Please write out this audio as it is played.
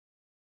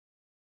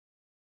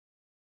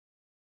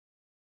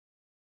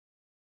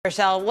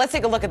Rochelle, let's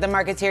take a look at the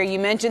markets here. You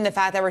mentioned the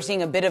fact that we're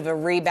seeing a bit of a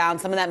rebound,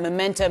 some of that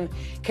momentum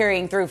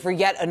carrying through for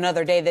yet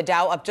another day. The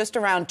Dow up just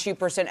around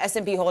 2%,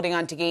 S&P holding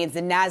on to gains,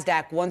 the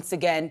NASDAQ once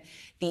again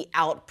the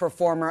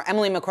outperformer.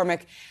 Emily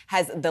McCormick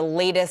has the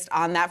latest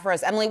on that for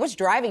us. Emily, what's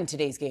driving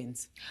today's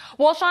gains?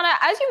 Well, Shauna,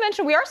 as you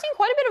mentioned, we are seeing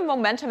quite a bit of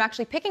momentum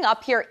actually picking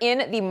up here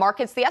in the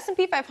markets. The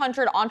S&P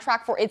 500 on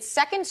track for its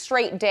second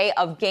straight day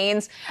of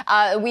gains.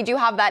 We do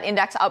have that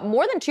index up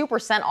more than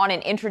 2% on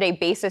an intraday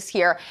basis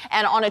here.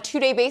 And on a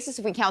two-day basis,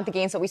 if we count the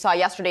gains that we saw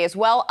yesterday as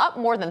well, up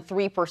more than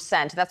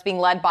 3%. That's being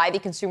led by the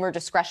consumer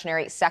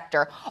discretionary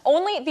sector.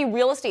 Only the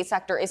real estate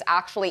sector is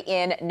actually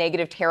in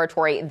negative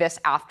territory this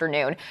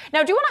afternoon. Now,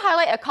 I do want to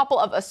highlight a couple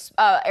of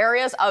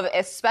areas of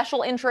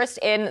special interest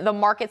in the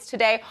markets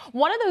today.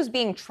 One of those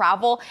being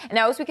travel.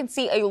 Now, as we can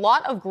see, a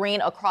lot of green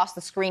across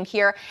the screen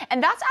here.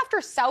 And that's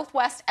after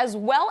Southwest as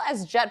well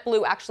as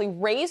JetBlue actually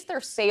raised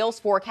their sales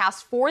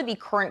forecast for the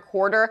current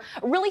quarter,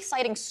 really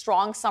citing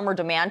strong summer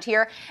demand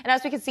here. And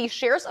as we can see,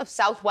 shares of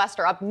Southwest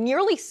are up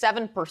nearly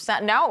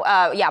 7%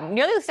 now.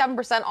 Nearly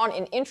 7% on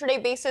an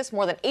intraday basis,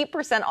 more than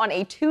 8% on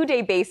a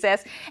two-day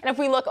basis. And if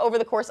we look over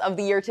the course of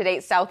the year to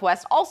date,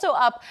 Southwest also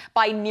up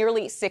by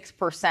nearly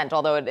 6%,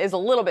 although it is a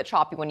little bit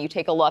choppy when you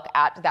take a look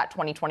at that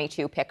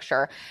 2022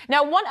 picture.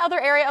 Now, one other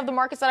area of the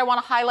markets that I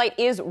want to highlight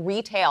is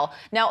retail.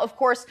 Now, of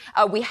course,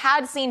 we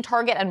had seen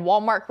Target and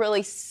Walmart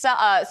really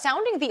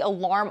sounding the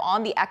alarm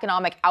on the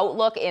economic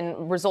outlook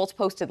in results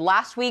posted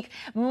last week.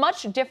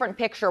 Much different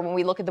picture when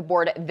we look at the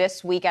board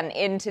this week and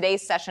in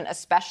today's session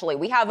especially.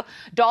 We have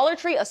Dollar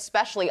Tree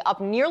especially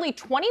up nearly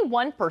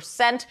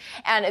 21%.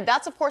 And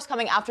that's, of course,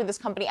 coming after this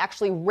company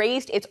actually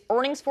raised its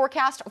earnings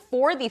forecast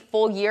for the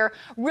full year.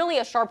 Really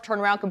a sharp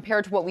turnaround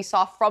compared to what we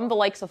saw from the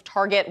likes of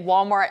Target,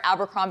 Walmart,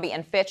 Abercrombie,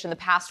 and Fitch in the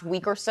past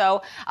week or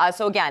so.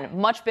 So again,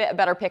 much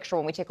better picture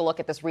when we take a look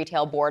at this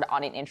retail board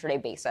on an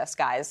intraday basis,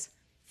 guys.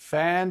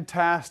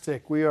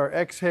 Fantastic. We are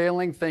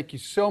exhaling. Thank you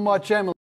so much, Emily.